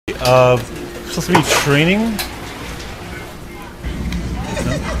Supposed to be training.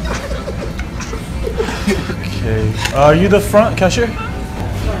 Okay. Are you the front cashier?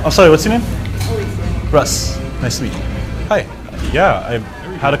 I'm sorry, what's your name? Russ. Nice to meet you. Hi. Yeah, I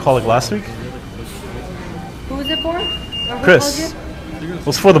had a call like last week. Who was it for? Or who Chris. It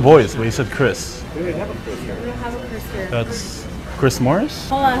was for the boys, but you said Chris. We don't have a Chris here. That's Chris Morris?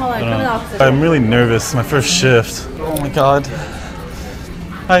 Hold on. Come to the office. I'm really nervous. My first shift. Oh my god.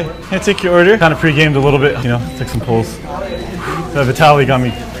 Hi, can I take your order? Kind of pre-gamed a little bit, you know, take some pulls. The Vitaly got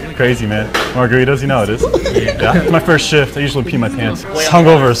me crazy, man. Margaritas, you know how it is. Yeah. My first shift, I usually pee my pants. It's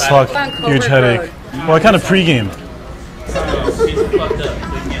hungover as fuck, huge headache. Well, I kind of pre-gamed.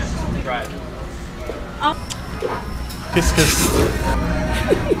 Kiss, kiss.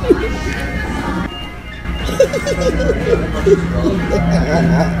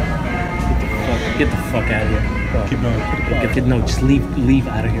 Get the fuck out of here. Keep going. No, just leave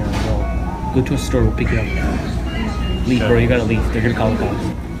out of here and go to a store, we'll pick you up. Leave, bro, you gotta leave. They're gonna call the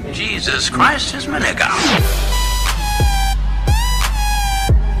cops. Jesus Christ is my nigga.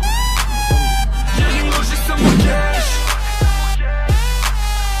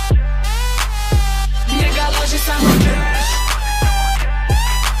 Nigga,